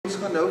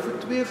gaan nou vir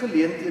 2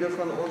 geleenthede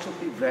gaan ons op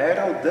die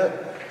wêrelde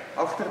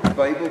agter die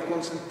Bybel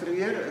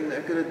konsentreer en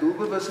ek het dit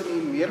doelbewus in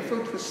die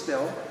meervoud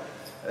gestel,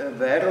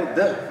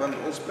 wêrelde, want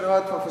ons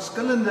praat van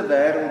verskillende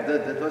wêrelde.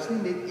 Dit was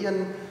nie net een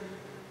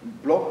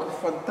blok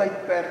van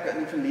tydperke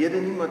in die verlede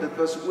nie, maar dit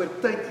was oor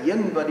tyd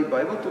heen wat die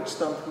Bybel tot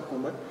stand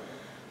gekom het.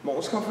 Maar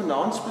ons gaan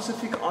vanaand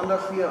spesifiek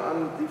aandag gee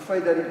aan die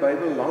feit dat die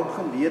Bybel lank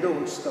gelede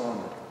ontstaan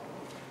het.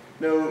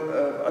 Nou,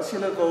 as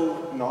julle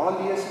wil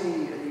nalees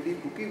in hierdie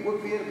boekie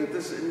ook weer, dit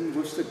is in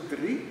hoofstuk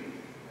 3,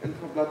 en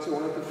van bladsy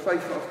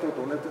 105 af tot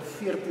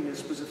 114 is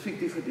spesifiek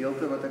die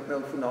gedeelte wat ek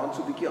nou vanaand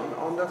so 'n bietjie aan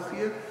aandag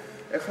gee.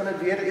 Ek gaan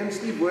dit weer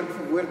eens nie woord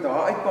vir woord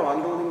daaruit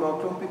behandel nie, maar 'n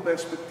klompie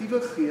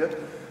perspektiewe gee,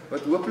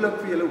 wat hopelik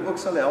vir julle ook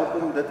sal help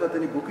om dit wat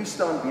in die boekie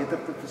staan beter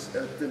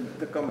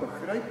te kan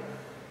begryp,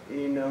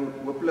 en nou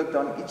hopelik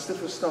dan iets te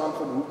verstaan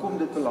van hoekom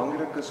dit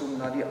belangrik is om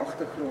na die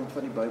agtergrond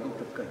van die Bybel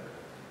te kyk.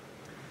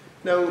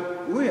 Nou,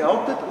 hoe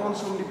help dit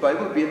ons om die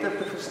Bybel beter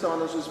te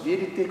verstaan as ons weet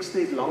die tekste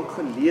het lank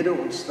gelede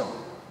ontstaan?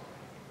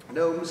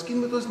 Nou, miskien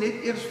moet ons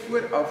net eers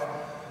vooraf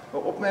 'n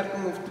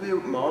opmerking of 2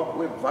 maak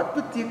oor wat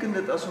beteken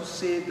dit as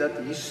ons sê dat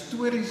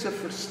historiese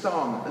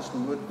verstaan is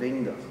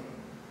noodwendig.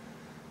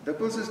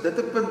 Dikwels is dit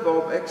 'n punt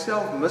waarop ek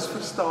self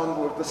misverstaan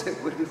word as ek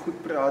oor die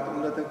goed praat,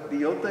 omdat ek die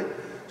hele tyd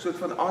soort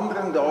van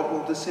aandring daarop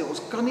om te sê,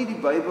 ons kan nie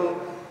die Bybel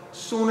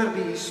sonder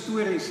die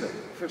historiese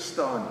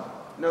verstaan nie.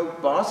 Nou,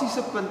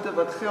 basiese punte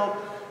wat geld,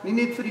 nie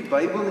net vir die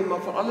Bybel nie,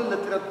 maar vir alle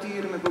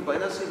literatuur, en ek wil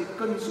byna sê die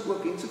kuns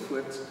ook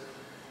ensovoorts.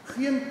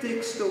 Geen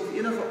tekste of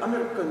enige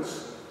ander kuns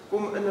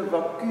kom in 'n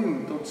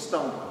vakuum tot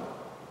stand.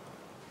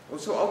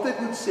 Ons sou altyd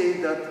moet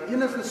sê dat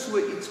enige so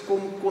iets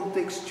kom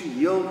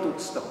kontekstueel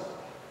tot stand.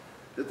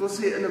 Dit wil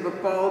sê in 'n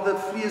bepaalde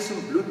vlees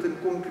en bloed en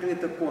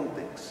konkrete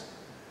konteks.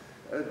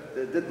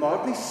 Dit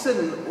maak nie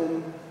sin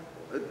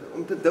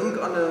om te dink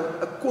aan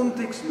 'n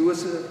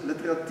kontekslose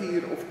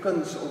literatuur of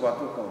kuns of wat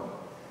ook al.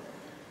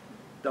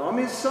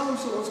 Daarmee saam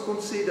sou ons kon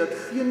sê dat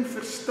geen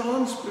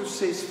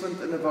verstaansproses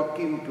vind in 'n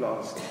vakuum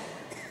plaas nie.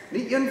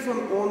 Nie een van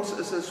ons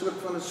is 'n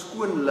soort van 'n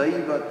skoon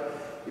lei wat,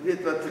 jy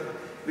weet wat,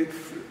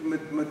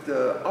 met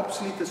 'n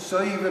absolute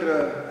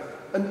suiwere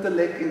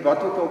intellek en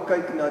wat ook al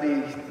kyk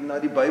na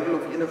die Bybel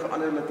of enige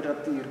ander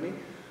literatuur nie.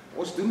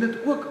 Ons doen dit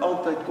ook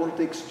altyd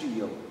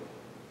kontekstueel.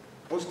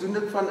 Ons doen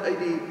dit vanuit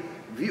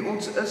wie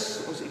ons is,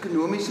 ons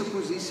ekonomiese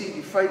posisie,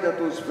 die feit dat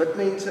ons wit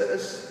mense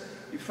is,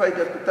 die feit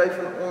dat party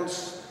van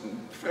ons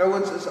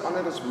vrouens is,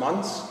 ander is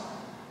mans,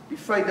 die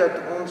feit dat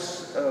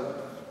ons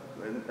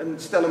in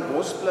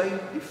Stellenbosch bly,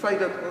 die feit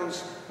dat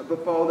ons 'n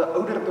bepaalde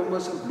ouderdom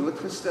is en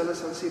blootgestel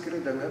is aan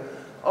sekere dinge,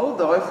 al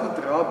daai goed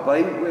dra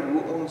by oor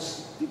hoe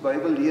ons die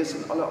Bybel lees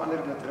en alle ander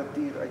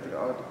literatuur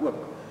uiteraard ook.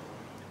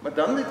 Maar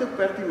dan het ek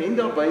pertinent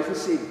daarby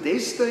gesê,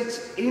 destyds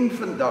en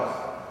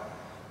vandag,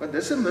 want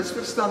dis 'n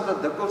misverstand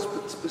wat dikwels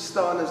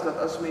bestaan is, dat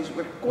as mens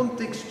oor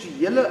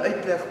kontekstuele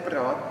uitleg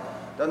praat,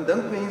 dan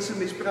dink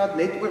mens praat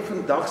net oor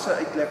vandag se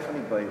uitleg van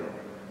die Bybel.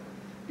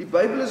 Die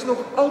Bybel is nog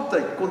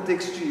altyd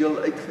kontekstueel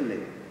uitgelê.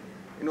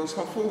 En ons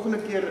gaan volgende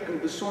keer in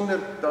besonder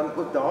dan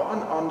ook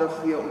daaraan aandag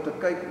gee om te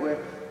kyk oor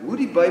hoe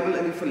die Bybel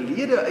in die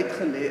verlede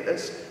uitgelê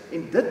is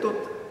en dit tot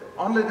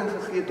aanleiding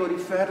gegee tot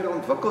die verdere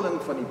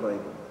ontwikkeling van die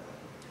Bybel.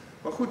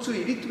 Maar goed, so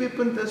hierdie 2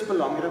 punte is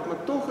belangrik,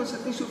 maar tog is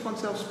dit nie so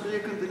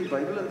vanselfsprekend in die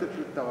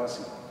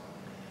Bybelinterpretasie.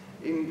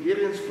 En weer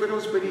eens, voor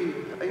ons by die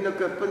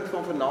eintlike punt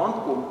van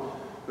vanaand kom,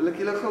 wil ek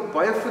julle gou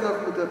baie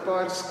vinnig met 'n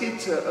paar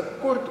sketse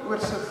 'n kort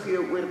oorsig gee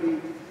oor die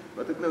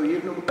wat ek nou hier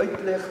noem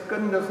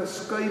uitlegkundige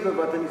skuwe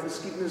wat in die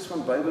geskiedenis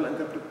van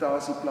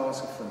Bybelinterpretasie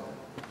plaasgevind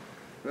het.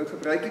 Nou, ek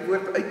gebruik die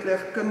woord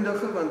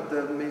uitlegkundige want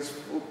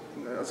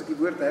as ek die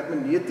woord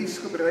hermeneuties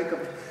gebruik,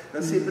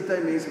 dan sê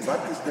baie mense, wat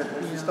is dit?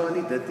 Ons verstaan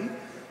nie dit nie.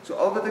 So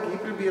al wat ek hier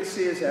probeer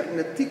sê is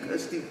hermeneutiek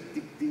is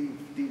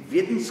die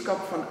wetenskap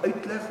van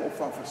uitleg of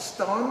van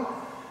verstaan,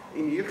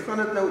 en hier gaan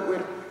dit nou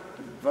oor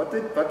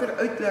watter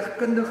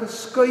uitlegkundige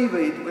skuwe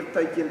het oor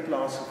tyd heen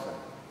plaasgevind.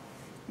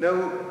 Nou,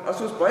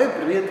 as ons baie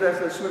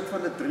breedweg 'n soort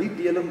van 'n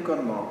 3-deling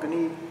kan maak,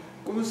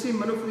 kom ons sê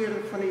min of meer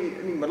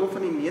in die middel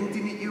van die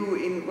 19de eeu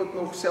en ook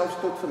nog selfs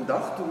tot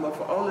vandag toe, maar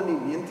veral in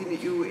die 19de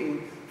eeu en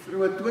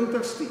vroeë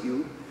 20ste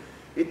eeu,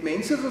 het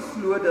mense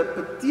geglo dat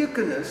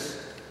betekenis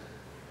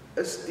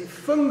is die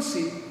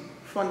funksie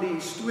van die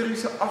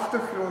historiese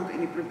agtergrond en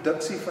die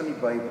produksie van die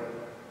Bybel.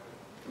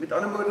 Met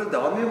ander woorde,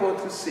 daarmee word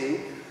gesê,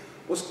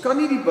 ons kan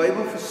nie die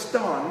Bybel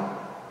verstaan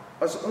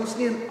as ons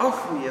nie in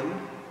ag neem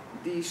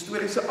die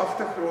historiese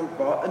agtergrond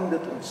waarin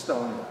dit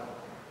ontstaan het.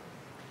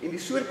 En die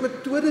soort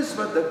metodes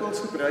wat dikwels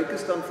gebruik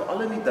is dan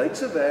veral in die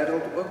Duitse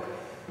wêreld ook,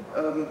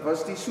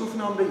 was die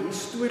sogenaamde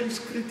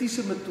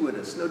histories-kritiese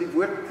metodes. Nou die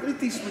woord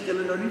krities moet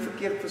julle nou nie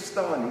verkeerd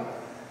verstaan nie.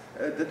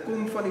 Dit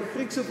kom van die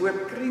Griekse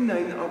woord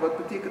krinein af wat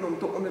beteken om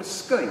te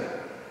onderskei.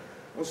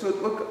 Ons sou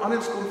dit ook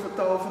anders kon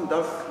vertaal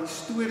vandag,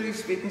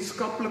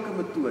 histories-wetenskaplike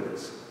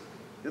metodes.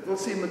 Dit wil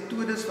sê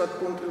metodes wat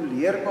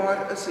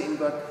kontroleerbaar is en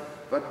wat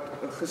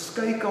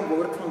geskei kan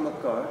word van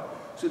mekaar.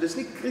 So dis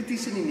nie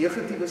krities in die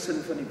negatiewe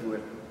sin van die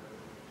woord nie.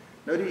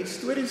 Nou die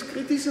histories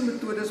kritiese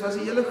metodes was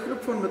 'n hele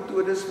groep van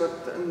metodes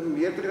wat in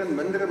meerdere en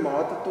mindere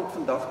mate tot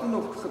vandag toe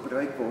nog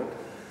gebruik word.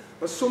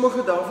 Maar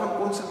sommige daarvan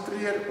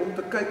konsentreer om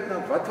te kyk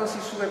na wat was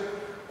die soort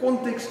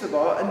kontekste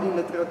waarin die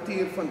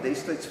literatuur van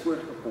destyds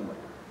voorgekom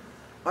het.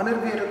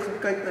 Ander weer het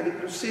gekyk na die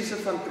prosesse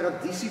van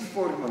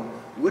tradisievorming,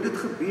 hoe dit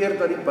gebeur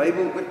dat die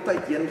Bybel oor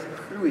tyd heen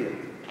gegroei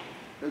het.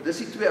 Nou dis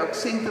die twee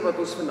aksente wat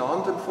ons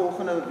vanaand en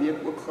volgende week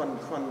ook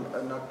gaan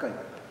na kyk.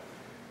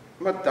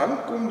 Maar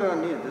dan kom daar,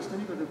 nee, dis nou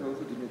nie wat ek wou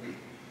gedoen het nie.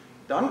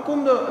 Dan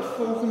kom daar 'n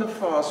volgende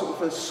fase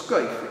of 'n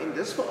skuif en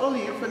dis veral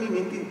hier van die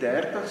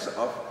 1930s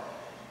af.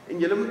 En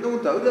julle moet nou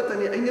onthou dat aan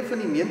die einde van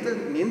die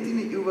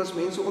 19e eeu was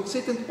mense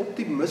ontsettend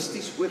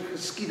optimisties oor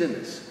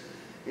geskiedenis.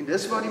 En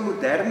dis waar die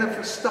moderne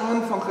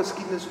verstaan van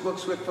geskiedenis ook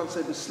soort van sy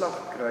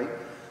beslag kry,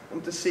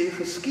 om te sê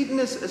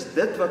geskiedenis is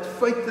dit wat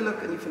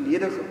feitelik in die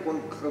verlede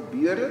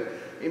gebeur het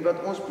en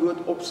wat ons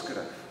bloot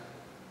opskryf.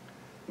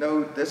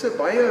 Nou, dis 'n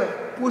baie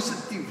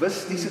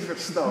positivistiese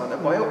verstaan,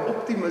 'n baie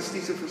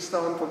optimistiese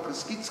verstaan van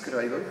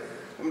geskiedskrywing,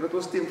 omdat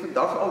ons teen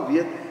vandag al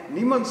weet,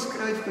 niemand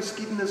skryf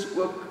geskiedenis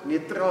ook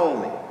neutraal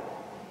nie.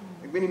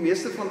 Ek weet die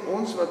meeste van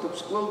ons wat op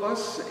skool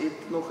was,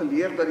 het nog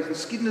geleer dat die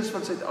geskiedenis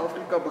van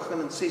Suid-Afrika begin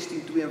in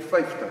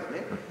 1652,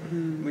 né?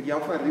 Met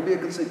Jan van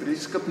Riebeeck en sy 3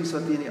 skippies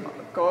wat hier in die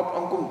Kaap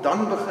aankom,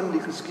 dan begin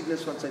die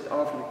geskiedenis van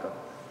Suid-Afrika.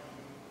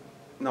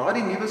 Na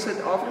die nuwe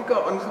Suid-Afrika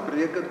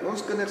aangebreek het,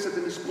 ons kinders het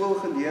in die skool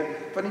geleer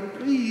van die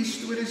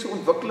prehistoriese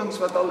ontwikkelings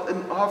wat al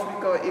in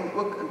Afrika en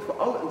ook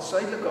veral in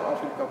Suidelike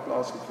Afrika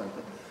plaasgevind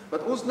het,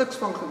 wat ons niks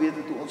van geweet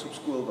het toe ons op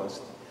skool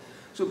was.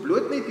 So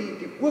bloot net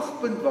die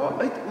oogpunt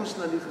waaruit ons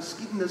na die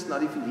geskiedenis, na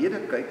die verlede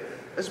kyk,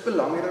 is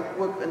belangrik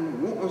ook in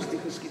hoe ons die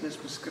geskiedenis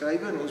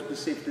beskryf en ons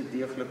besef dit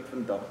deeglik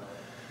vandag.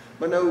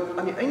 Maar nou,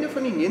 aan die einde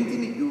van die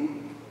 19e eeu,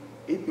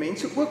 het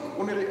mense ook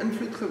onder die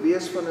invloed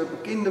gewees van 'n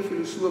bekende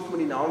filosoof met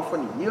die naam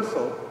van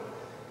Hegel,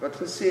 wat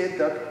gesê het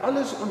dat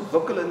alles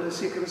ontwikkel in 'n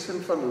sekere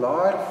sin van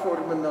laer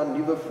vorme na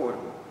nuwe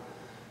vorme.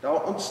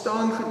 Daar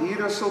ontstaan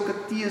gedurende sulke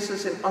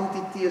teses en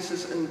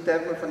antiteses in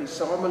terme van die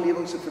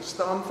samelewing se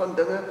verstaan van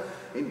dinge,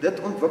 en dit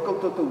ontwikkel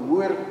tot 'n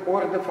hoër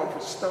orde van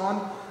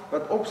verstaan,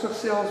 wat op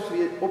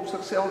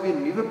sigself weer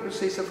nuwe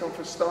prosesse van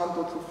verstaan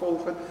tot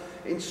gevolg het,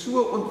 en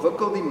so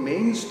ontwikkel die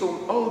mensdom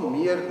al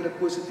meer in 'n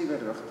positiewe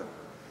rigting.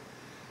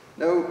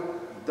 Nou,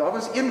 daar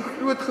was een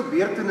groot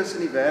gebeurtenis in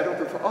die wêreld,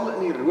 en veral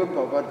in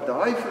Europa, wat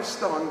daai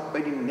verstaan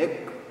by die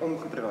nek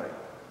omgedraai.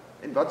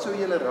 En wat sou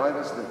julle raai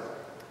was dit?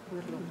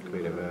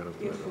 Tweede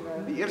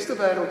Wêreldoorlog. Die Eerste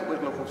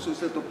Wêreldoorlog, of soos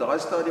dit op daai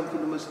stadium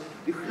genoem is,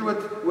 die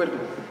Groot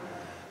Oorlog.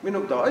 En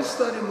op daai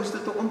stadium moes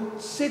dit 'n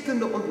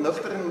ontsettende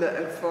ontnigterende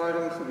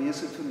ervaring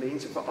gewees het vir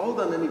mense, veral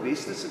dan in die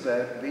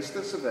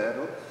westerse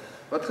wêreld,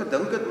 wat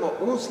gedink het, maar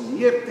ons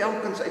leer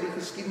telkens uit die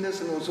geskiedenis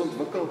en ons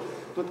ontwikkel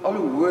tot al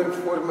hoe hoër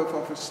vorme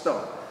van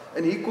verstaan.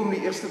 En hier kom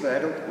die Eerste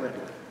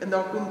Wêreldoorlog. En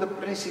daar kom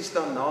depressies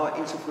daarna,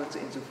 ensovoorts,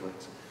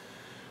 ensovoorts.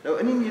 Nou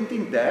in die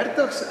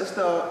 1930s is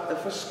daar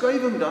 'n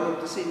verskuiwing dan om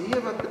te sê,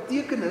 nee, wat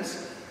betekenis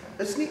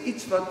is nie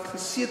iets wat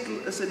gesetel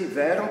is in die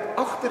wêreld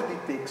agter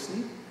die teks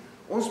nie.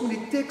 Ons moet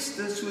die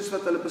tekste soos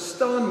wat hulle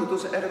bestaan, moet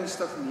ons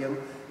ernstig neem,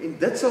 en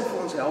dit sal vir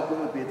ons help om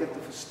dit beter te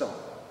verstaan.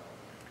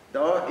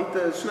 Daar het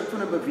 'n soort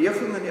van 'n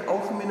beweging in die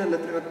algemene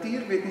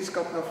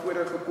literatuurwetenskap na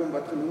vore gekom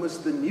wat genoem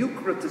is the New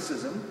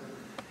Criticism,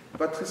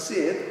 wat gesê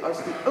het, as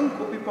die ink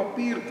op die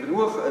papier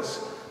droog is,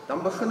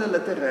 dan begin 'n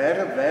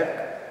literêre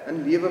werk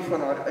in lewe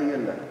van haar eie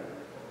lig.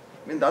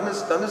 En dan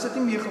is dit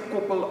nie meer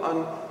gekoppel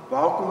aan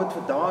waar kom dit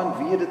vandaan,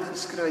 wie het dit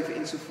geskryf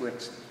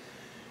ensovoorts.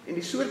 En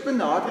die soort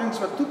benaderings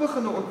wat toe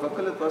begin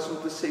ontwikkel het, was om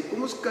te sê,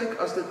 kom ons kyk,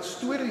 as dit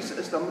stories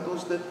is, dan moet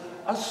ons dit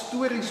as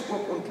stories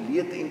ook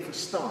ontleed en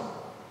verstaan.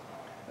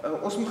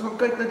 Ons moet gaan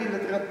kyk na die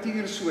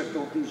literatuursoorte,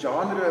 of die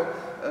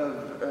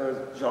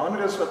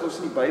genres wat ons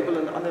in die Bybel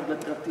en ander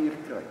literatuur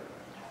kry.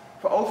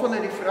 Veral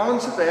vanuit die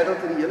Franse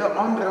wêreld het die hele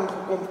aandrang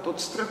gekom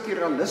tot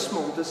strukturalisme,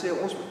 om te sê,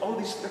 ons moet al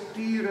die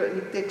strukture in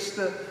die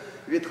tekste,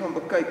 gaan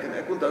bekyk. En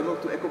ek onthou nog,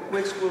 toe ek op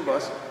kweekskool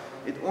was,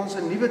 het ons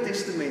 'n Nuwe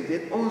Testament,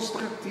 het ons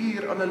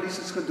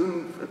struktuuranalises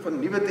gedoen van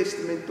Nuwe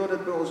Testament, tot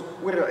dit by ons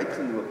ore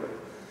uitgeloop het.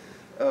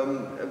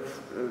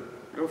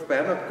 Prof.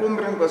 Bernard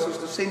Kombrink was ons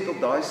dosent op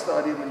daai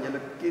stadium, en julle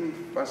ken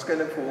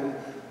waarskynlik vir hom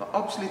 'n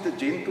absolute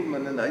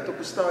gentleman, en hy het op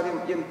 'n stadium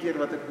een keer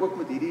wat ek ook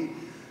met hierdie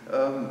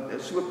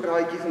so 'n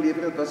praatjie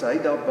gelewer het, was hy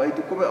daarby.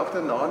 Toe kom hy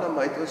agterna na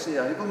my toe sê,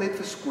 hy wil net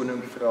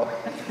verskoning vra.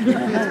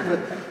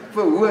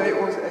 vir hoe hy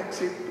ons, ek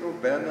sê, Prof.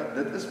 Bernard,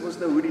 dit is mos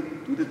nou hoe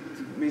dit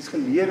mens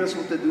geleer is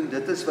om te doen,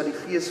 dit is wat die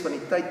gees van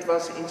die tyd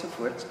was,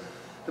 ensovoorts.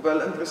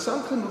 Terwyl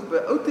interessant genoeg,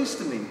 by Ou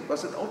Testament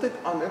was dit altyd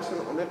anders,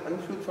 en onder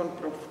invloed van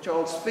Prof.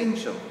 Charles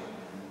Fensham,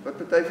 wat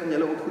party van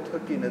julle ook goed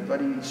geken het, wat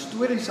die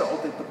historiese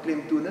altyd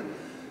beklemtoon het.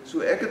 So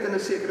ek het in 'n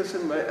sekere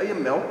sin my eie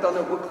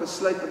melktande ook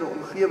gesluit in 'n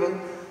omgewing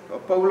waar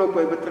Paul ook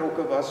by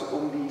betrokke was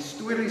om die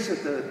historiese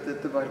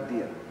te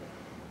waardeer.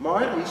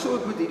 Maar hierso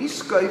met hierdie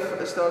skuif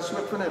is daar 'n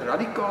soort van 'n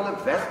radikale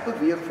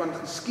wegbeweeg van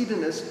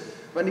geskiedenis,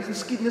 want die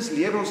geskiedenis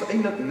leer ons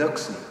eintlik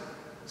niks nie,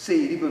 sê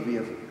hierdie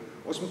beweging.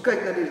 Ons moet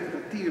kyk na die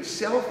literatuur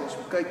self, ons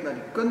moet kyk na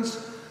die kuns,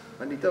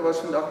 Anita was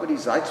vandag by die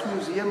Zeitz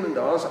Museum en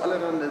daar is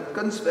allerhande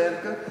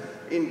kunswerke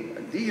en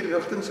die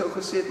rigting sou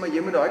gesê het, maar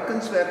jy moet daai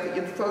kunswerke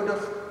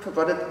eenvoudig vir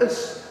wat dit is,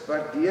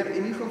 waardeer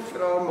en nie gaan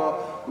vra, maar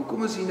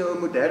hoekom is hier nou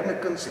 'n moderne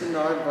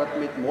kunstenaar wat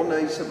met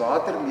monhuise,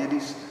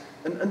 waterlelies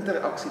in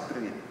interaksie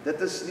tree? Dit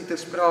is nie ter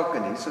sprake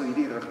nie, sou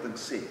hierdie rigting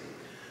sê.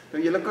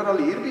 Nou julle kan al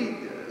hierdie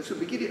so 'n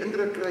bietjie die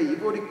indruk kry,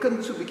 hier word die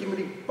kind so 'n bietjie met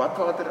die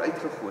badwater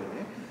uitgegooi,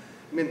 né?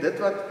 Ek meen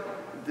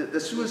dit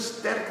is so 'n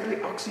sterk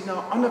reaksie na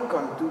 'n ander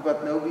kant toe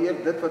wat nou weer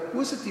dit wat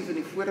positief in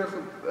die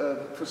vorige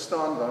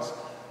verstaan was,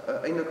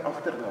 eintlik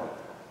agterlaat.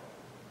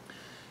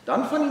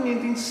 Dan van die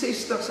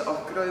 1960s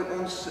af kry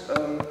ons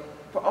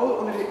veral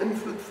onder die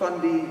invloed van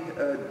die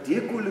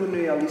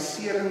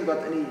dekolonialisering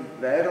wat in die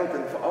wêreld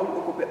en veral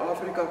ook op die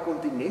Afrika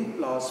kontinent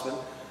plaasvind,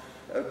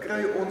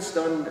 kry ons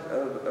dan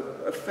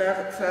 'n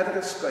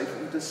verdere skuif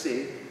om te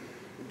sê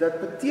dat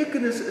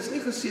betekenis is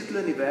nie gesetel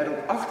in die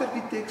wêreld agter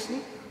die teks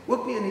nie,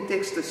 ook nie in die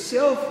tekste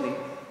self nie,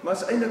 maar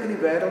is eintlik in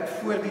die wêreld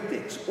voor die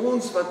teks.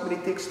 Ons wat met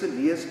die tekste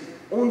lees,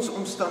 ons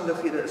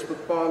omstandighede is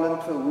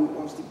bepalend vir hoe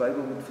ons die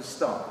Bybel moet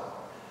verstaan.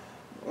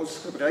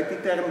 Ons gebruik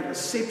die term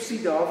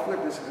resepsie daarvoor,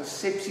 dis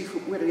resepsie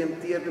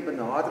georiënteerde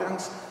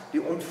benaderings,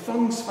 die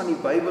ontvangs van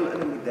die Bybel in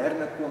 'n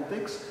moderne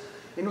konteks.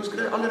 En ons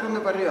kry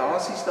allerlei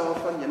variasies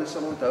daarvan. Julle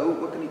sal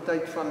onthou ook in die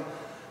tyd van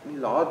die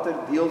later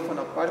deel van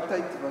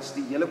apartheid was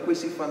die hele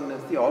kwessie van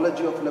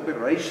theology of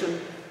liberation,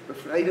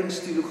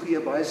 bevrydingsteologie,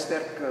 'n baie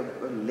sterk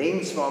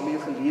lens waarmee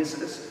gelees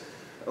is.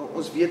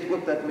 Ons weet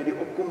ook dat met die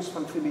opkoms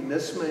van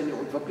feminisme en die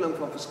ontwikkeling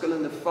van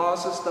verskillende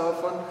fases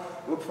daarvan,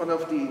 ook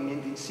vanaf die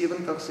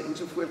 1970s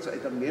ensovoorts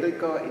uit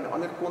Amerika en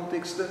ander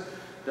kontekste,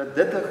 dat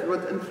dit 'n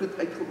groot invloed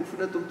uitgeoefen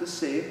het om te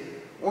sê,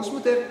 ons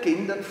moet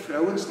erken dat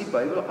vrouens die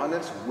Bybel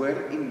anders hoor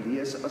en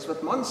lees as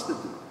wat mans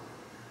dit doen.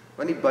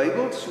 Want die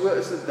Bybel, so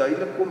is dit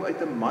duidelik, kom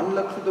uit 'n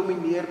manlik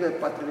gedomineerde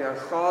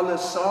patriargale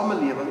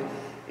samelewing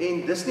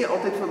en dis nie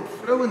altyd vir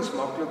vrouens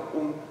maklik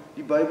om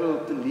die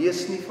Bybel te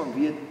lees nie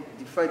vanweë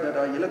die feit dat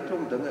daar 'n hele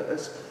klomp dinge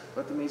is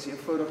wat mense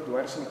eenvoudig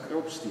dwars in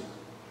krop steek.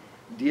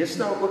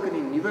 Deesdae ook in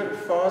die nuwer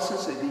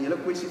fases het die hele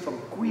kwessie van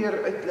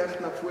queer uitleg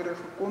na vore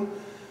gekom.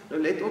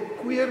 Nou let op,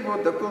 queer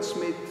word dikwels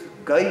met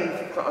gay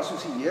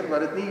geassosieer, wat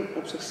dit nie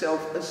op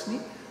sigself is nie.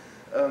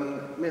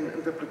 Men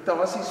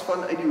interpretasies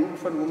van uit die hoek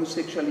van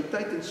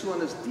homoseksualiteit en so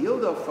aan is deel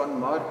daarvan,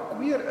 maar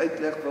queer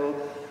uitleg wil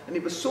in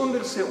die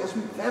besonder sê ons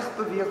moet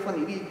wegbeweeg van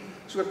hierdie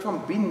soort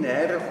van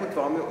binêre goed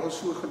waarmee ons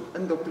so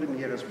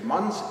geïndoktrineer is,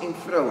 mans en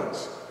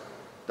vrouens.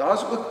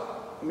 Daar's ook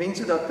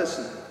mense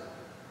daartussen.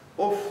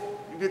 Of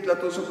jy weet,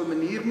 laat ons op 'n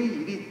manier nie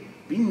hierdie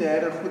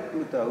binêre goed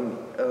moet hou nie.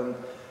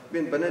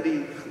 Binne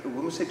die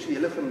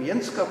homoseksuele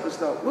gemeenskap is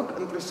daar ook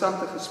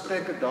interessante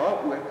gesprekke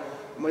daaroor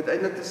om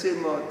uiteindelik te sê,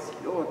 maar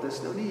ja,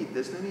 dis nou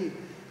nie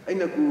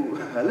eintlik hoe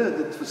hulle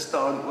dit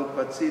verstaan ook,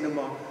 wat sê nou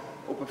maar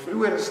op 'n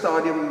vroeëre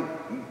stadium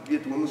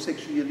weet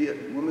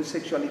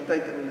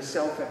homoseksualiteit in hulle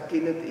self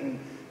herken het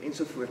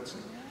ensovoorts.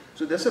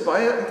 So dis 'n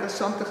baie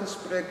interessante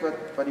gesprek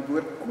wat die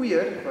woord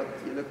queer, wat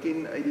julle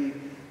ken uit die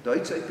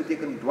Duits uit,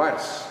 beteken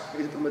dwars. Jy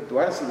weet, om 'n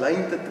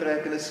dwarslyn te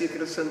trek in 'n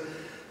sekere sin.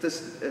 Dit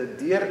is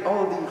deur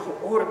al die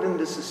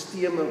geordende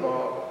sisteme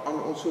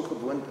waaraan ons so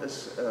gewoond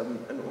is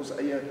in ons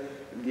eie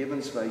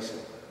lewenswyse.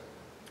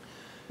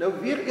 Nou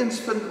weer eens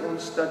vind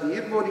ons dat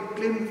hier word die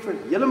klem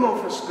heeltemal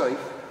verskuif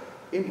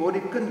en word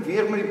die kind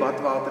weer met die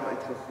badwater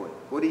uitgegooi.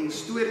 Word die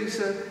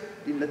historiese,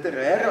 die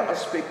literêre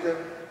aspekte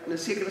in 'n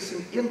sekere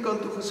sin een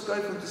kant toe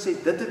geskuif om te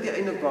sê dit het nie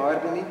eintlik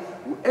waarde nie.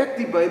 Hoe ek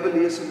die Bybel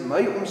lees in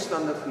my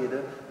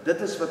omstandighede,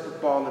 dit is wat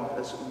bepalend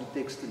is om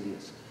die teks te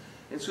lees.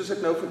 En soos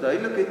ek nou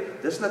verduidelik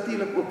het, dis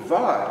natuurlik ook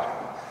waar.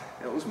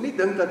 Ja, ons moet nie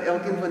dink dat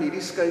elkeen van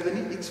hierdie skuwe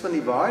nie iets van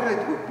die waarheid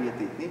ook weet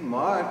het nie,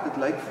 maar dit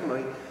lyk vir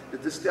my,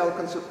 dit is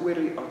telkens 'n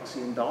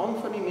oorreaksie. En daarom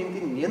van die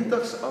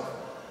 1990s af,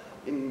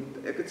 en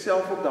ek het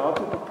self ook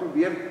daartoe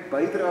probeer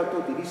bydra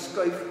tot hierdie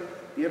skuif,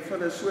 deur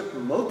van 'n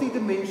soort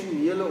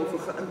multidimensionele of 'n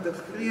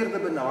geïntegreerde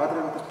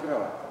benadering te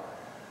praat.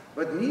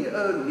 Wat nie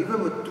 'n nuwe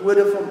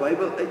metode van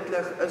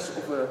Bybeluitleg is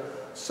of 'n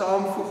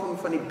saamvoeging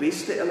van die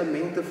beste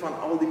elemente van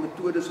al die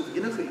metodes of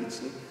enige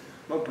iets nie,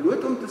 maar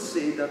bloot om te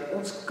sê dat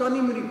ons kan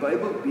nie met die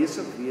Bybel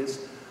besig wees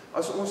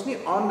as ons nie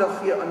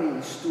aandag gee aan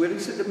die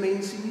historiese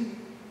dimensie nie,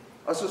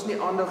 as ons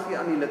nie aandag gee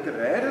aan die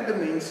literêre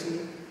dimensie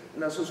nie,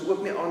 en as ons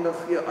ook nie aandag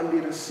gee aan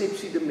die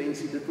resepsie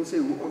dimensie, dit wil sê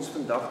hoe ons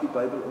vandag die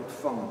Bybel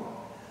ontvang.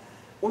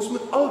 Ons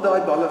moet al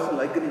daai balle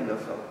gelyk in die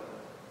lug hou.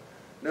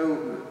 Nou,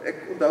 ek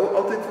onthou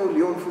altyd vir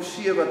Leon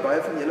Forsie, wat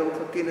baie van julle ook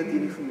geken het in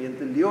die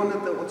gemeente. Leon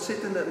het 'n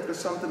ontsettende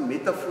interessante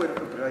metafoor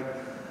gebruik,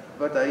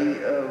 wat hy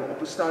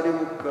op 'n stadium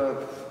ook,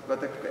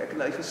 wat ek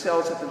en hy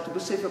gesels het, en toe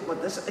besef ek, maar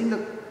dis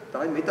eintlik,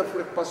 daai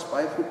metafoor pas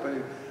baie goed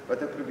by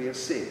wat ek probeer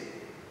sê.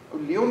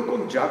 Leon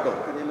kon juggle,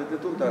 kan julle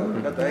dit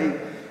onthou? Dat hy,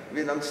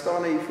 weet, dan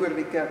staan hy hier voor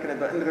die kerk en hy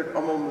beïndruk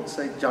almal met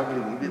sy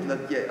juggling. Jy weet,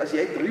 dat jy, as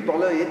jy 3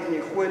 balle het en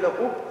jy gooi hulle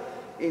op,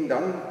 en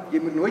dan, jy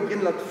moet nooit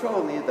een laat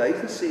val nie, het hy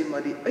gesê,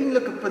 maar die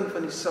eintlike punt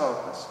van die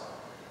saak is,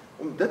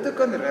 om dit te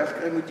kan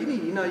regkry, moet jy nie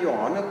hier na jou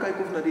hande kyk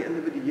of na die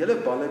individuele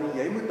balle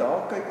nie, jy moet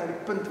daar kyk na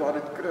die punt waar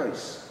dit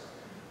kruis.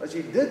 As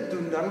jy dit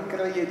doen, dan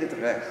kry jy dit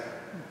reg.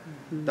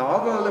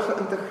 Daar waar hulle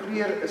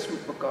geïntegreer is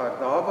met mekaar,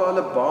 daar waar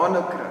hulle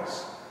bane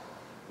kruis.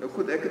 Nou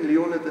goed, ek en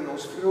Leon het in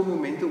ons vroeë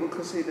momente ook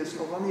gesê, dis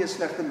nogal nie 'n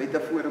slegte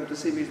metafoor om te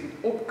sê, mens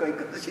moet opkyk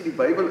as jy die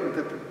Bybel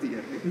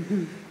interpreteer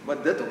nie.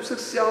 Maar dit op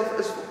sigself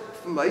is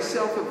vir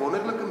myself 'n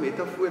wonderlike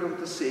metafoor om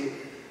te sê,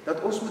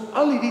 dat ons met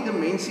al hierdie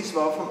dimensies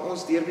waarvan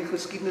ons deur die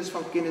geskiedenis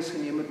van kennis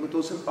geneem het, moet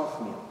ons in ag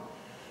neem.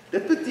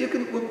 Dit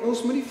beteken ook,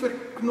 ons moet nie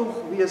verknog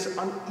wees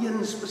aan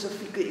een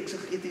spesifieke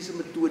eksegetiese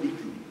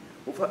metodetjie,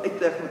 of 'n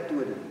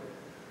uitlegmetode nie.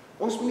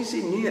 Ons moet nie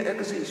sê, nee, ek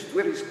is 'n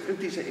histories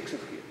kritiese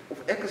eksegeet, of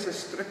ek is 'n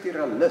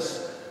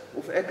strukturalis,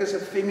 of ek is 'n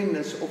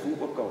feminis, of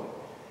hoe ook al.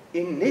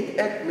 En net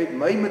ek met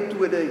my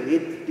metode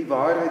het die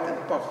waarheid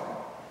in pag.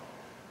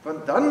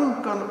 Want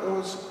dan kan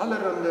ons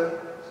allerhande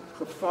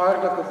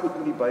gevaarlike goed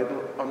met die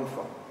Bybel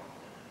aanvang.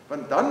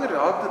 Want dan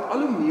raak dit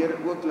al hoe meer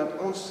ook dat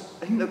ons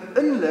eintlik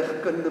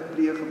inlegkunde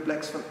pleeg in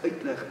plaas van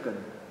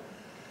uitlegkunde.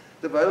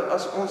 Terwyl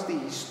as ons die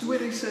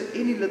historiese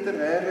en die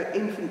literêre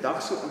en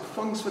vandagse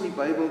ontvangs van die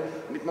Bybel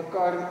met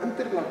mekaar in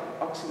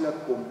interaksie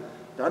laat kom,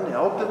 dan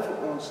help dit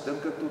vir ons,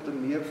 dink ek, tot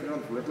 'n meer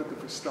verantwoordelike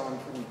verstaan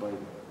van die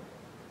Bybel.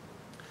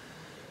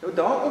 Nou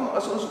daarom,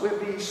 as ons oor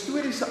die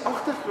historiese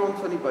agtergrond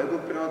van die Bybel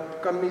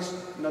praat, kan mens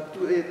na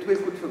twee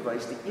goed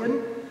verwys. Die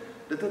een,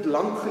 dit het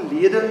lank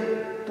gelede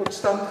tot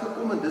stand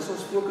gekom, en dis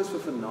ons fokus vir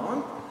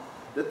vanaand.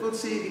 Dit wil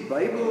sê, die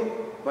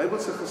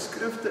Bybelse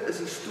geskrifte is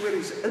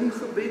histories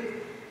ingebed,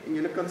 en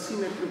julle kan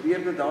sien, ek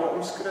probeer dit daar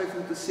omskryf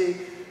om te sê,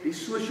 die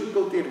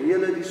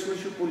sosio-kulturele, die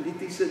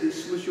sosio-politiese, die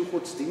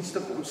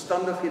sosio-godsdienstige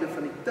omstandighede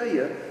van die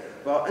tye,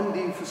 waarin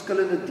die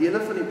verskillende dele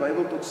van die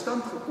Bybel tot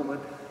stand gekom het,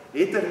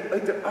 het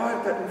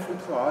uiteraard 'n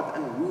invloed gehad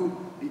in hoe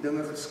die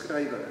dinge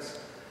geskrywe is.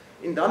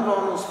 En dan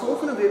waarna ons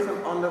volgende week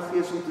gaan aandag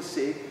gee om te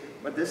sê,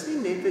 maar dis nie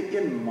net 'n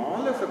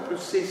eenmalige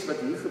proses wat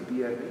hier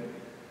gebeur nie.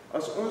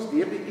 As ons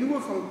deur die eeue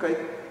gaan kyk,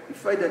 die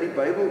feit dat die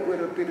Bybel oor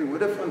 'n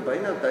periode van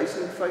byna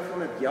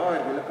 1500 jaar,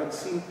 jy kan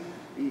sien,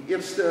 die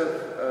eerste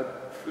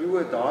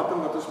vroeë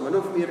datum wat ons min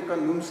of meer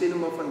kan noem, sê nou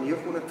maar van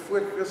 900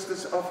 voor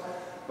Christus af,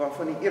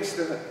 waarvan die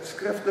eerste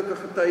skriftelike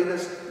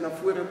getuienis na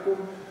vore kom,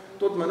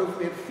 tot min of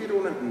meer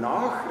 400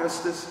 na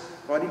Christus,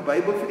 waar die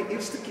Bybel vir die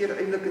eerste keer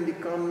eintlik in die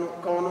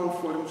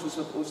kanonvorm, soos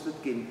wat ons dit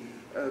ken,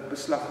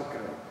 beslag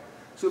gekry.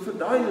 So vir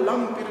daai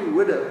lang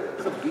periode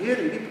gebeur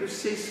hierdie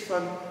proses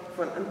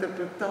van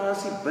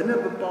interpretasie binne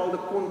bepaalde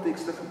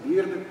kontekste,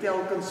 gebeur dit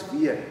telkens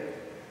weer.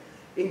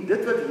 En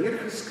dit wat hier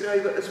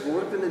geskrywe is,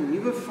 word in 'n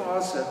nuwe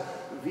fase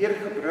weer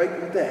gebruik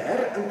om te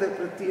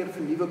herinterpreteer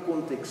vir nuwe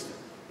kontekste.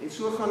 En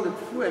so gaan dit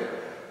voort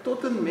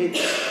tot en met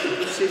die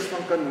proses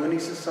van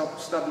kanoniese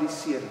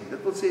stabilisering.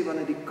 Dit wil sê,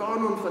 wanneer die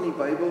kanon van die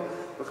Bybel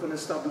begin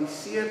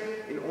stabiliseer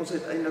en ons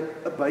uiteindelik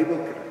 'n Bybel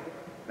kry.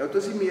 Nou het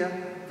ons nie meer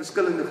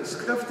verskillende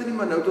geskrifte nie,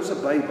 maar nou het ons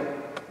 'n Bybel.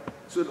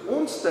 So in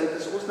ons tyd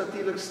is ons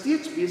natuurlik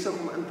steeds besig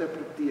om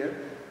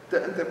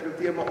te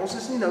interpreteer, maar ons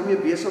is nie nou meer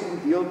besig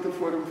om deel te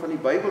vorm van die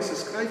Bybelse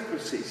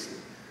skryfproses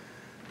nie.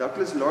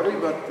 Douglas Laurie,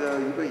 wat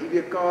hier by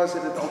IWK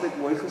het dit altyd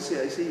mooi gesê,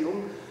 hy sê,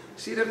 jong,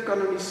 sedert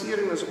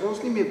kanonisering is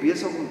ons nie meer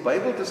besig om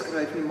Bybel te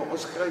skryf nie, maar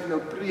ons skryf nou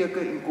preke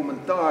en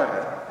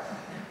kommentare.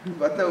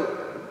 Wat nou,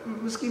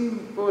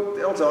 miskien word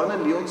Elsane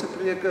en Leon se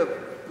preke,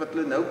 wat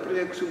hulle nou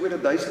preek so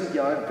oor 1000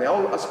 jaar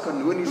wel as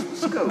kanonies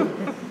beskou.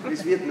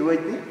 Mens weet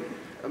nooit nie.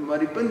 Maar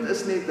die punt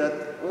is net dat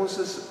ons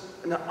is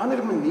in 'n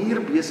ander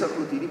manier besig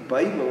met hierdie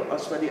Bybel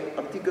as wat die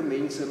antieke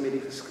mense met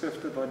die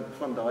geskrifte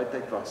van daai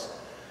tyd was.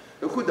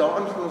 Nou goed,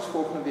 daaraan gaan ons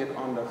volgende week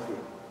aandag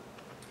gee.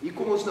 Hier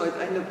kom ons nou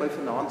uiteindelik by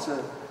vanaand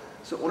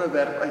se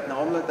onderwerp uit,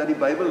 naamlik dat die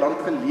Bybel lank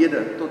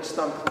gelede tot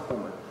stand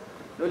gekom het.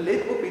 Nou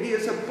let op, hierdie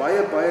is 'n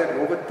baie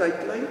rowwe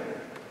tydlyn.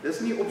 Dis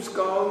nie op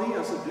skaal nie,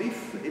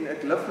 asseblief, en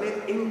ek lig net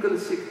enkele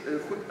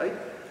goed uit.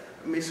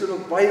 Mens sou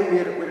nog baie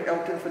meer oor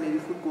elkeen van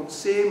hierdie goed kon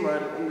sê, maar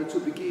om dit so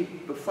 'n bietjie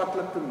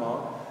bevatlik te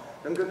maak,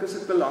 dink ek is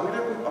dit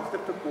belangrik om agter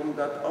te kom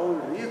dat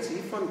alreeds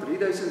hier van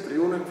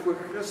 3300 voor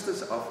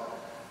Christus af,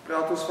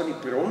 praat ons van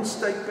die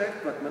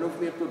bronstydperk, wat min of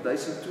meer tot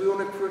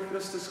 1200 voor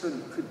Christus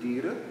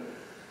geduur het.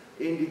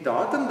 En die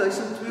datum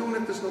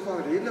 1200 is nogal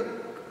redelik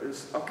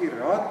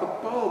akkuraat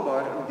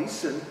bepaalbaar in die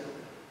sin,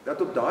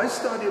 dat op daai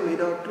stadium het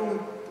daar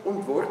klomp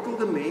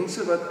ontwortelde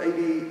mense wat uit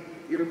die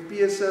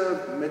Europese,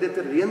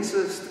 Mediterrane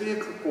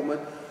streek gekom het,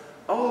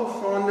 al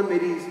gaande met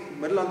die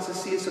Middellandse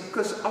See se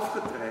kus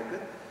afgetrek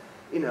het,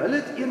 en hulle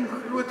het een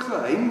groot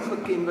geheim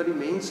geken wat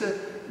die mense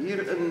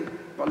hier in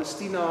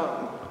Palestina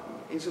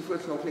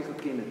ensovoorts nog nie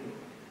geken het.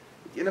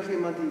 Het enige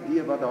iemand 'n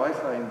idee wat daai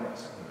geheim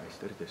was? Om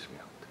yster te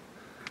smelt.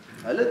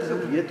 Hulle het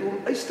geweet hoe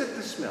om yster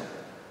te smelt.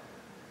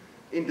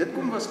 En dit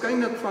kom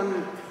waarskynlik van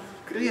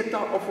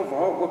Kreta of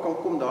waar ook al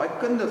kom daai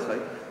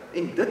kundigheid.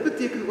 En dit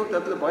beteken ook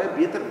dat hulle baie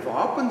beter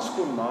wapens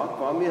kon maak,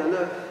 waarmee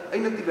hulle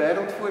eintlik die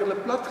wêreld voor hulle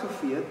plat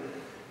gevee het,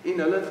 en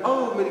hulle het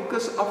al met die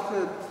kus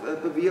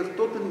afgebeweeg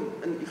tot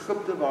in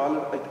Egipte, waar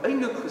hulle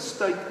uiteindelik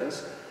gestuit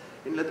is,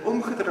 en hulle het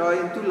omgedraai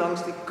en toe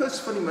langs die kus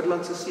van die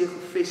Middellandse See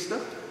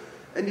gevestig,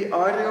 in die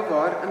area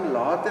waarin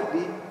later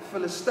die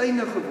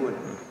Filistyne gewoon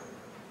het.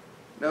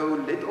 Nou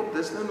let op,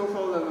 dis nou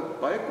nogal 'n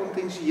baie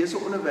kontensieuse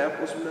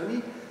onderwerp, ons moet nou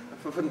nie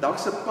vir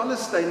vandagse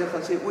Palestyne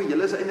gaan sê, o,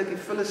 julle is eintlik die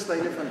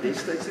Filistyne van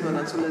destyds nie, want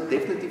dan sal hulle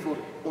definitief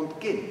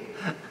ontken.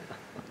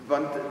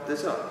 Want dit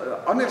is 'n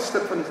ander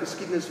stuk van die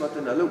geskiedenis wat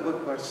in hulle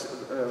ook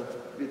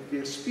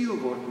weerspieël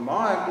word,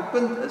 maar die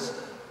punt is,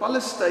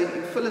 Palestyn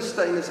en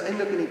Filistyn is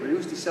eintlik in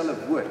Hebreëus dieselfde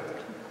woord.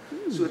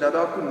 So dat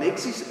daar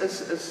koneksies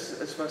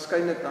is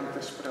waarskynlik dan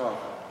ter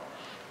sprake.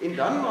 En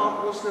dan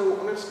maak ons nou 'n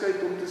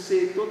onderskeid om te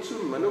sê, tot so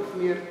min of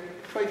meer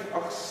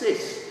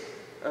 586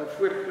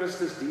 voor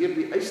Christus deur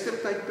die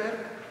ystertydperk.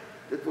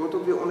 Dit word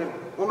ook weer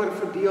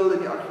onderverdeel in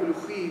die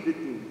argeologie, weet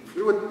nie,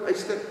 groot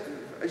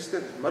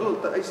yster,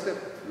 middelde yster,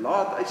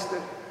 laat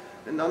yster,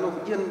 en dan nog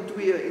 1,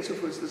 2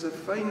 ensovoorts. Dis 'n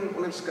fyn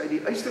onderskeid.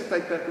 Die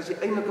ystertydperk is die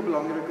eintlike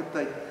belangrike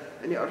tyd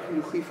in die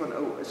argeologie van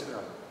ou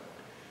Israel.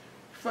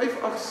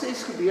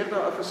 586 gebeur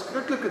daar 'n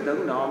verskriklike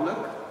ding, naamlik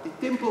die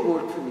tempel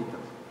word vernietig.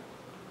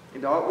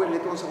 En daaroor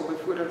het ons al by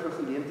vorige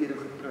geleenthede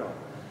gepraat.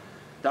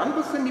 Dan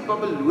begin die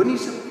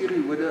Babiloniese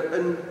periode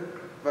in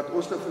wat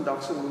ons nou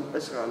vandag sou noem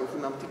Israel, of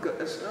in antieke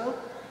Israel,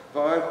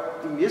 waar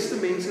die meeste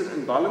mense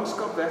in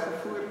ballingskap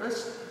weggevoer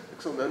is.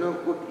 Ek sal nou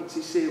ook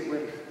ietsie sê oor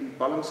die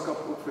ballingskap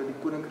ook vir die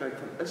koninkryk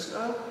van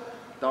Israel.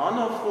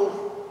 Daarna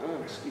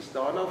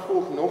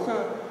volg nog 'n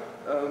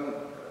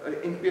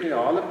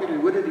imperiale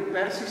periode, die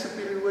Persiese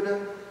periode.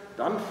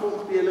 Dan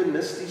volg die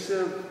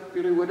Hellenistiese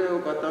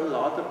periode wat dan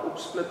later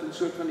opsplit in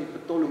soort van die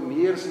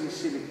Ptolemeërs en die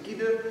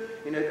Seleukide,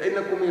 en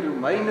uiteindelik kom die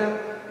Romeine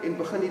en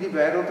begin hierdie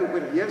wêreld te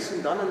oorheers,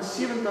 en dan in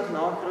 70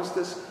 na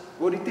Christus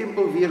word die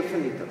tempel weer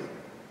vernietig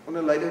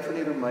onder leiding van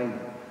die Romeine.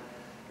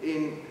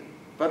 En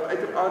wat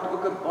uiteraard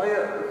ook 'n baie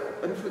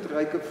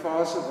invloedryke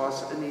fase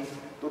was in die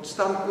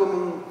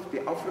totstandkoming,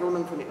 die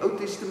afronding van die Ou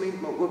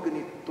Testament, maar ook in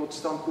die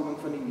totstandkoming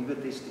van die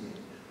Nuwe Testament.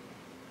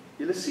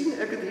 Julle sien,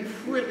 ek het hier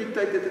voor die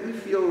tyd het ek nie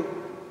veel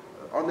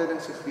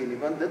aanleidings gegee nie,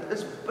 want dit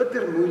is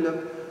bitter moeilik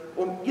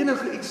om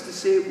enige iets te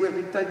sê oor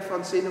die tyd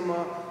van sê nou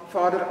maar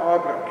Vader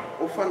Abraham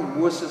of van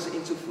Moses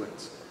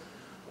ensovoorts.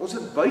 Ons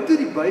het buite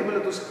die Bybel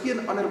het ons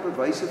geen ander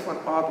bewyse van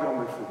Abraham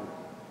byvoorbeeld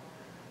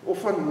of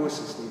van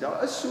Moses nie.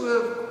 Daar is so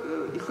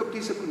 'n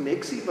Egiptiese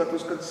koneksie wat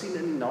ons kan sien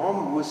in die naam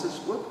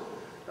Moses ook.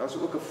 Daar is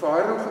ook 'n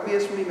farao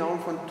gewees met die naam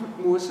van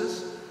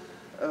Toetmoses.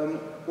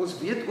 Ons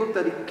weet ook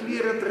dat die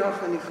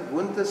kleredrag en die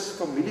gewoontes,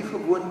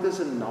 familiegewoontes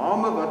en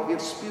name wat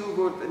weerspieël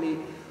word in die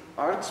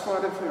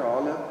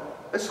aartsvaderverhale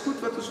is goed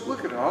wat ons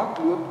ook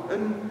raakloop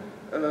in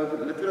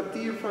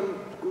literatuur van,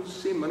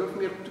 ons sê min of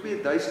meer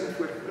 2000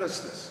 voor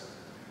Christus.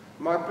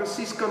 Maar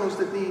presies kan ons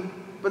dit nie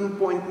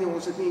pinpoint nie,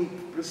 ons het nie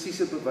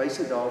presiese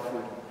bewyse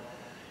daarvoor.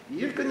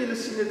 Hier kan julle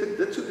sien dat ek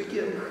dit so 'n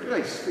bietjie in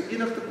grys,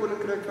 Verenigde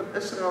Koninkryk van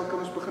Israel, kan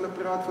ons begin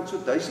praat van so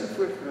 1000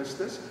 voor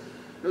Christus.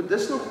 Nou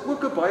dis nog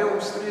ook 'n baie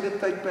omstrede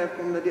tydperk,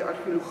 omdat die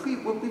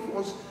argeologie ook nie vir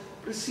ons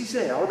presiese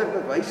helder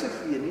bewyse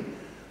gee nie,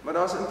 maar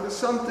daar's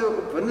interessante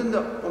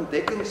opwindende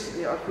ontdekkings in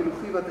die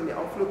argeologie wat in die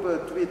afgelope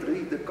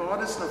 2-3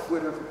 dekades na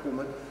vore gekom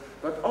het,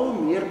 wat al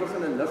meer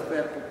begin 'n lig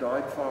werp op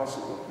daai fase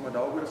ook, maar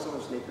daaroor sal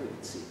ons net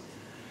iets sê.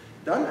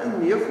 Dan in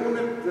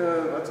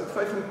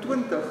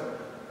 925,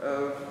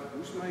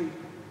 hoe's my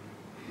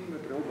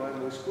met rou baie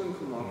mooi skoon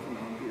gemaak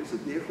vanaand. Is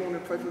dit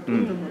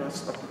 925 maar daar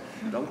stap.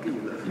 Dankie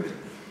julle.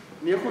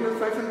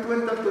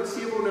 925 tot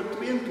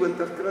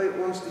 722 kry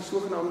ons die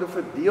sogenaamde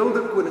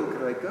verdeelde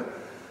koninkryke,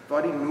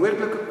 waar die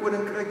noordelike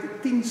koninkryk, die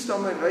 10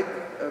 stamme ryk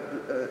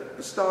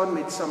bestaan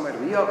met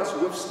Samaria as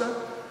hoofstad,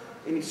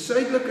 en die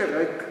suidelike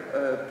ryk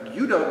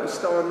Juda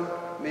bestaan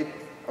met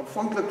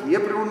aanvanklik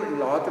Hebron en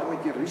later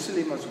met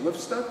Jerusalem as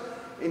hoofstad,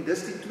 en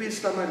dis die 2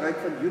 stamme ryk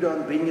van Juda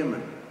en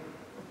Benjamin.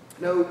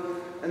 Nou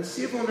in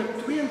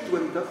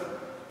 722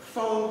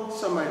 val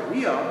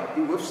Samaria,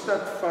 die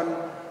hoofstad van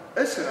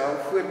Israel,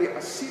 voor die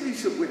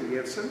Assiriese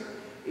oorheersing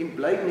en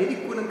bly net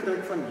die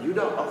koninkryk van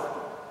Juda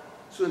agter.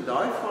 So in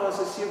daai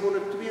fase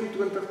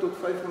 722 tot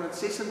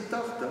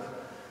 586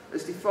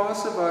 is die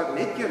fase waar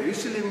net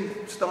Jerusalem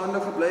staande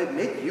gebly het,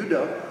 net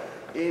Juda,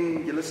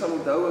 en julle sal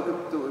onthou ek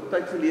het 'n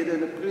tyd gelede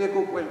in 'n preek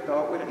ook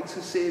daaroor iets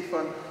gesê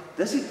van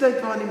dis die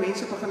tyd waarin die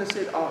mense begin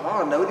sê,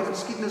 aha, nou die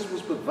geskiedenis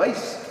moes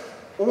bewys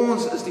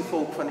ons is die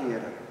volk van die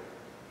Here.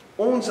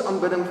 Ons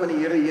aanbidding van die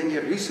Here hier in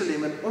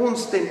Jerusalem en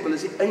ons tempel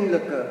is die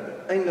eintlike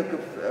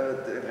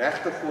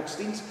regte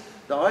godsdiens.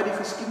 Daai die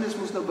geskiedenis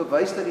moes nou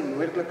bewys dat die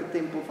noordelike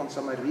tempel van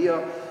Samaria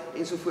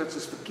ensovoorts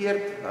is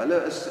verkeerd.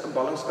 Hulle is in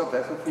ballingskap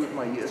weggevoer,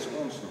 maar hier is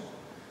ons nog.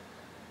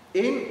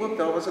 En ook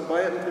daar was 'n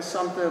baie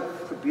interessante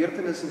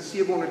gebeurtenis in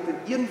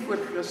 701 voor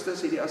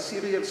Christus, het die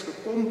Assiriërs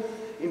gekom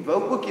en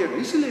wou ook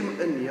Jerusalem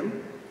inneem.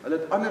 Hulle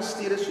het ander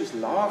stede soos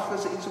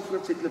Lagos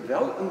ensovoorts het hulle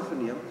wel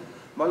ingeneem,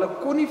 maar hulle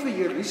kon nie vir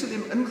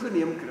Jerusalem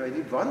ingeneem kry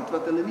nie, want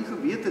wat hulle nie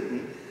geweet het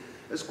nie,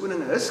 is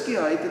koning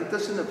Hizkia het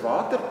intussen 'n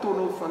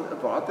watertonnel van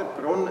 'n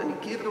waterbron in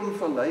die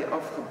Kedronvallei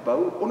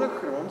afgebou,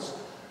 ondergronds,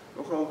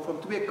 nogal van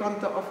 2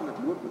 kante af, en dit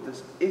loop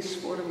met 'n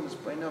S-vorm, dis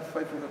byna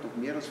 500 of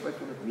meer as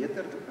 500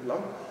 meter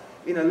lank,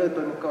 en hulle het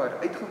by mekaar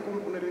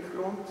uitgekom onder die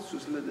grond,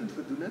 soos hulle dit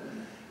gedoen het,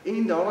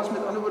 en daar was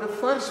met ander woorde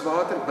vars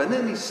water binne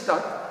in die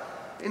stad,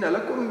 en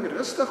hulle kon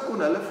rustig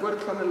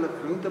voortgaan, hulle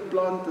groente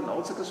plant en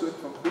al sulke soort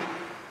van goed.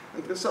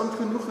 Interessant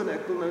genoeg, en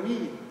ek wil nou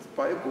nie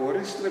baie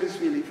gory stories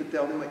vir julle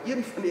vertel nie, maar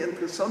een van die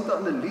interessante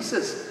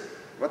analises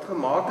wat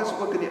gemaak is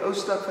ook in die ou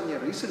stad van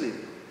Jerusalem,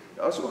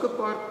 daar is ook 'n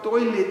paar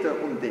toilette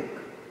ontdek.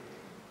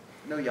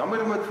 Nou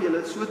jammer om dit vir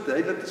julle so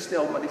duidelik te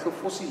stel, maar die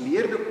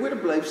gefossileerde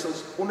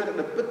oorblyfsels onder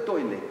 'n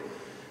pittoilet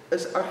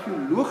is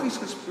argeologies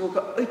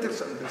gesproke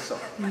uiters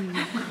interessant.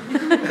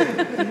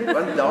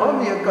 Want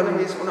daarmee kan 'n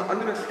mens onder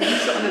andere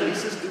chemiese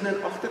analises doen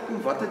en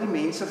agterkom wat het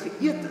die mense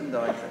geëet in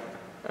daai tyd.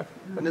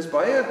 En dit is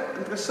baie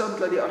interessant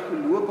dat die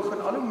argeoloog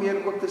begin al hoe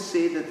meer ook te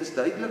sê, dit is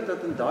duidelik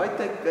dat in daai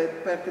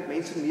tydperk het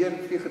mense meer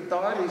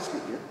vegetaries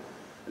geëet.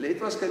 Hulle het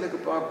waarskynlik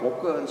 'n paar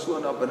bokke en so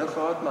na binne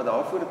gehad, maar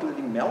daarvoor het hulle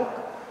die melk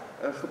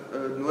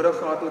nodig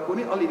gehad. Hulle kon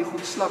nie al hierdie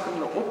goed slak en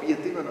hulle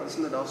opeet nie, want dan is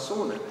hulle daar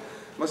sonder.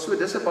 Maar so,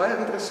 dis 'n baie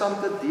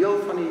interessante deel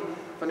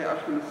van die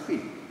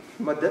argeologie.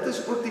 Maar dit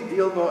is ook die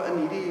deel waarin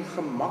hierdie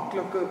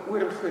gemaklike,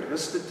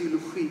 oorgeruste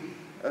teologie,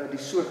 die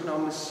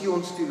sogenaamde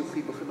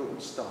sionsteologie begin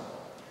ontstaan.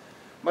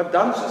 Maar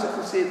dan, soos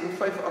ek gesê het, in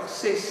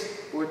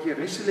 586 word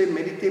Jerusalem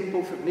met die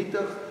tempel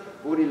vernietig,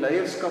 word die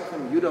leierskap van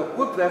Juda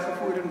ook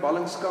weggevoer in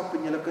ballingskap,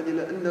 en julle kan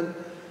julle indink,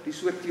 die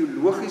soort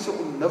teologiese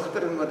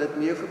onnugtering wat dit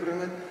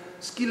meegebring het.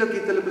 Skielik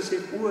het hulle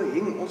besef,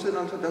 ons het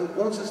dan gedink,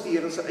 ons is die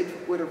Here se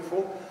uitverkore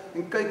volk,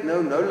 en kyk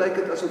nou lyk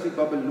dit asof die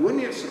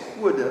Babiloniese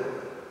gode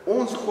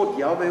ons God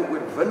Jahwe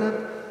oorwin het,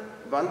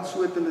 want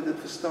so het hulle dit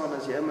verstaan,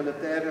 as jy 'n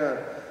militêre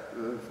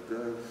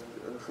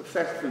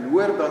geveg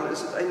verloor, dan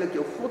is dit eintlik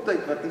jou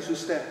godheid wat nie so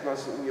sterk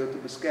was om jou te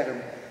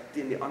beskerm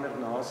teen die ander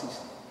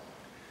nasies.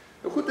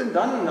 Nou goed, en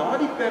dan na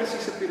die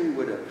Persiese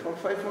periode, van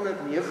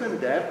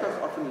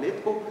 539 af, en let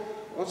op,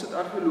 ons het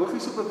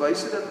argeologiese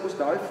bewyse dat ons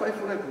daai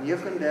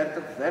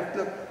 539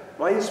 werklik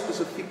baie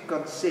spesifiek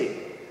kan sê.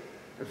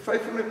 In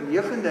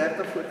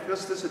 539 voor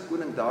Christus het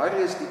koning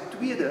Darius die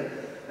tweede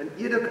 'n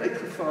edikt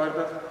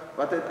uitgevaardig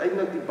wat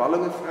uiteindelik die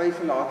ballinge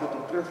vrygelaat het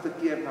om terug te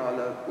keer na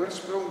hulle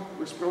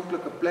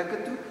oorspronklike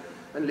plekke toe.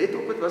 En let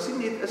op, dit was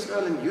nie net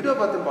Israel en Juda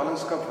wat in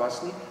ballingskap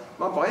was nie,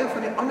 maar baie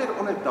van die ander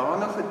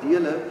onderdanige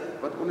dele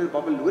wat onder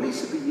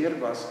Babiloniese beheer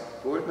was,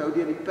 word nou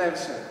deur die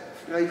Perse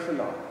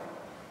vrygelaat.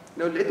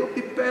 Nou let op,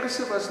 die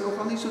Perse was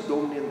nogal nie so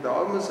dom nie, en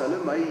daarom is hulle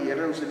my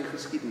heroes in die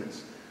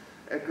geskiedenis.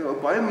 Ek hou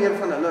baie meer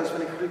van hulle as van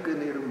die Grieke en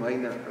die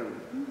Romeine,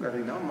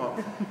 Karina, maar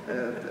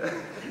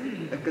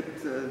ek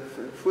het 'n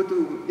foto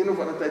een of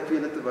ander tyd vir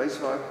julle te wys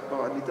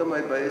waar Anita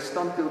my by 'n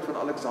standbeeld van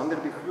Alexander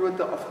die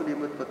Grote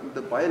afgeneem het, wat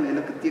met 'n baie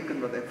lelike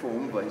teken wat ek vir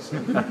hom wys.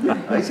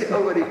 Hy is die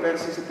ou wat die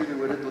Persiese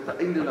periode tot 'n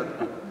einde laat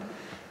kom.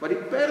 Maar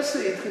die Perse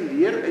het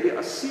geleer uit die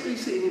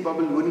Assiriese en die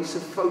Babiloniese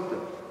foute.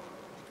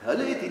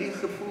 Hulle het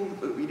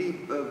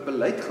hierdie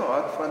beleid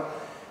gehad van,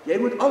 jy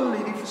moet al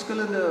hierdie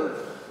verskillende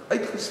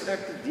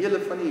uitgestrekte dele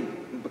van die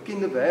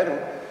bekende wêreld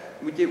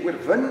moet jy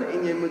oorwin,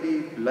 en jy moet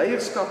die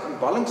leierskap en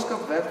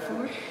ballingskap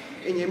wegvoer,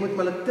 en jy moet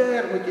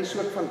militêr moet jy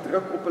soort van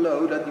druk op hulle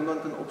hou dat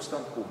niemand in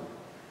opstand kom.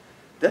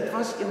 Dit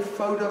was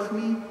eenvoudig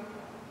nie,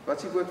 wat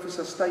is die woord vir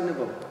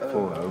sustainable?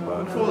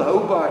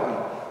 Volhoubaar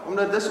nie,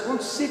 omdat dis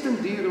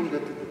ontsettend duur om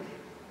dit te doen.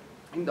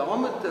 En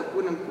daarom het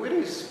koning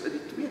Kores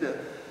die tweede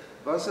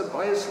was 'n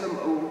baie slim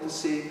ou om te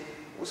sê,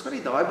 ons gaan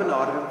nie daai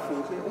benadering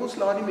volg nie. Ons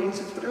laat die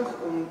mense terug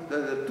om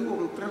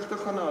terug te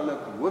gaan na hulle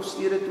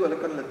hoofstede toe. Hulle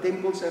kan hulle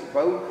tempels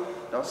herbou.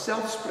 Daar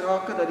selfs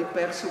sprake dat die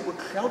Perse ook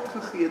geld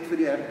gegee het vir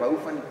die herbou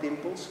van die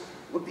tempels,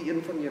 ook die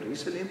een van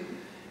Jerusalem.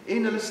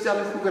 En hulle stel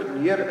 'n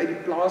goewerneur uit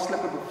die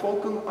plaaslike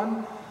bevolking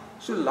aan,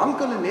 solank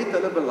hulle net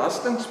hulle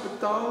belastings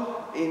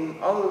betaal en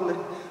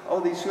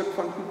al die soort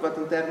van goed wat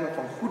in terme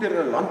van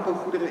goedere,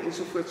 landbougoedere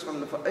ensovoorts van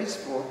hulle vereis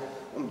word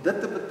om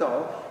dit te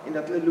betaal, en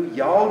dat hulle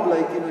lojaal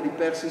bly teenoor die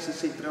Persiese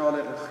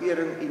sentrale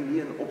regering en nie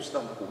in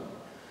opstand kom.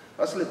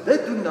 As hulle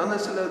dit doen, dan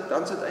is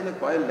dit eintlik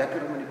baie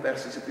lekker om in die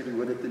Persiese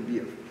periode te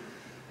leef.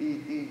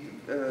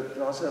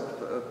 Daar's 'n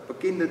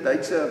bekende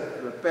Duitse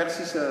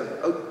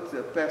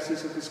oud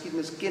Persiese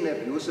geskiedeniskenner,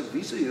 Josef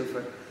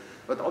Wiesehofer,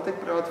 wat altyd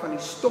praat van die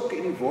stok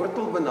en die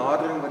wortel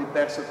benadering wat die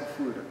Perse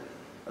gevoer het.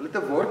 Hulle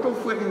het 'n wortel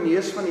voor die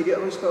neus van hierdie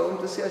ouens gehou om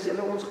te sê, as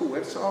julle ons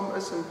gehoorsaam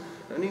is en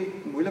nou nie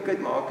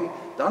moeilikheid maak nie,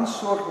 dan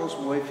sorg ons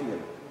mooi vir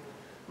julle.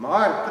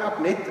 Maar trap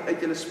net uit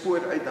julle spoor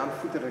uit, dan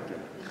voeter ek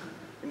julle.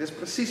 En dis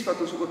presies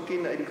wat ons ook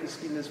ken uit die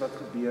geskiedenis wat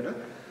gebeur het.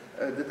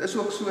 Dit is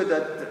ook so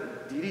dat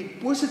hierdie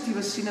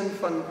positiewe siening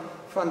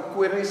van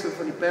Kores en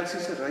van die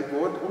Persiese ryk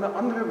word onder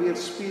andere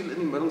weerspieël in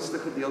die middelste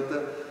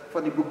gedeelte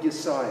van die boek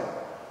Jesaja,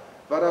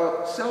 waar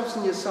daar selfs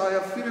in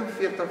Jesaja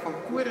 44 van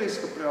Kores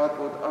gepraat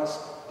word as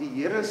die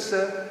Here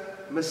se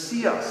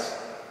Messias,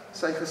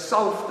 sy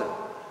gesalfde.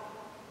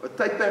 'n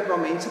Tydperk waar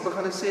mense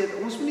begin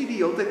sê, ons moet nie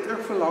die hele tyd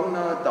terug verlang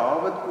na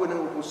Dawid koning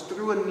op ons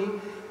troon nie.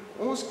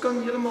 Ons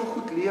kan heeltemal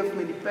goed leef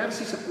met die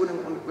Persiese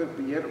koning onder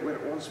beheer oor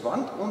ons,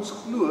 want ons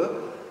glo,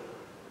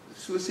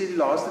 so sê die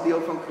laaste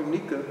deel van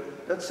Kronieke,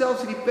 dat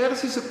selfs die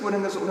Persiese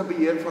koning is onder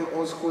beheer van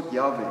ons God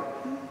Jahwe.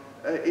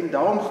 En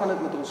daarom gaan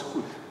dit met ons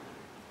goed.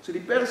 So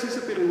die Persiese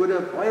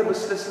periode, baie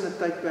beslissende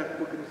tydperk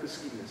ook in die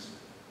geskiedenis.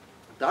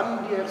 Dan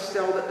die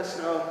herstelde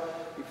Israel,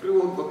 die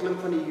vroeë ontwikkeling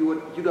van die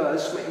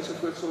Judaïsme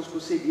ensovoorts, soos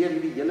ons sê, deur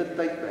hierdie hele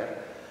tydperk.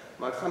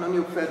 Maar ek gaan nou nie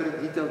op verdere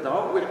detail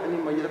daaroor in nie,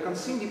 maar jy kan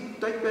sien die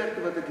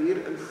tydperke wat ek hier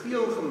in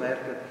geel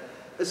gemerk het,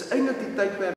 is eintlik die tydperke